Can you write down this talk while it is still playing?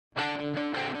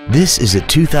This is a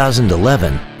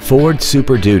 2011 Ford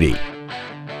Super Duty.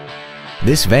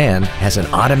 This van has an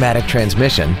automatic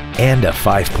transmission and a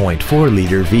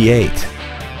 5.4-liter V8.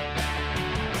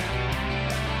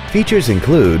 Features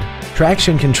include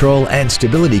traction control and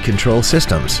stability control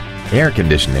systems, air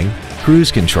conditioning,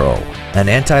 cruise control, an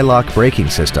anti-lock braking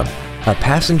system, a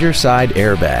passenger side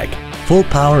airbag, full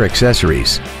power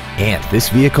accessories, and this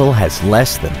vehicle has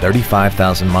less than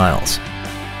 35,000 miles.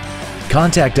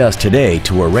 Contact us today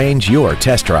to arrange your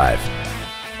test drive.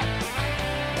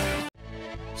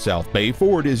 South Bay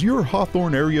Ford is your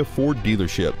Hawthorne area Ford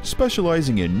dealership,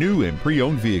 specializing in new and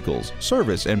pre-owned vehicles,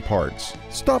 service, and parts.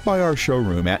 Stop by our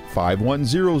showroom at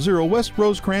 5100 West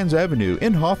Rosecrans Avenue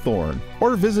in Hawthorne,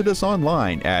 or visit us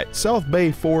online at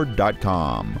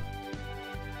southbayford.com.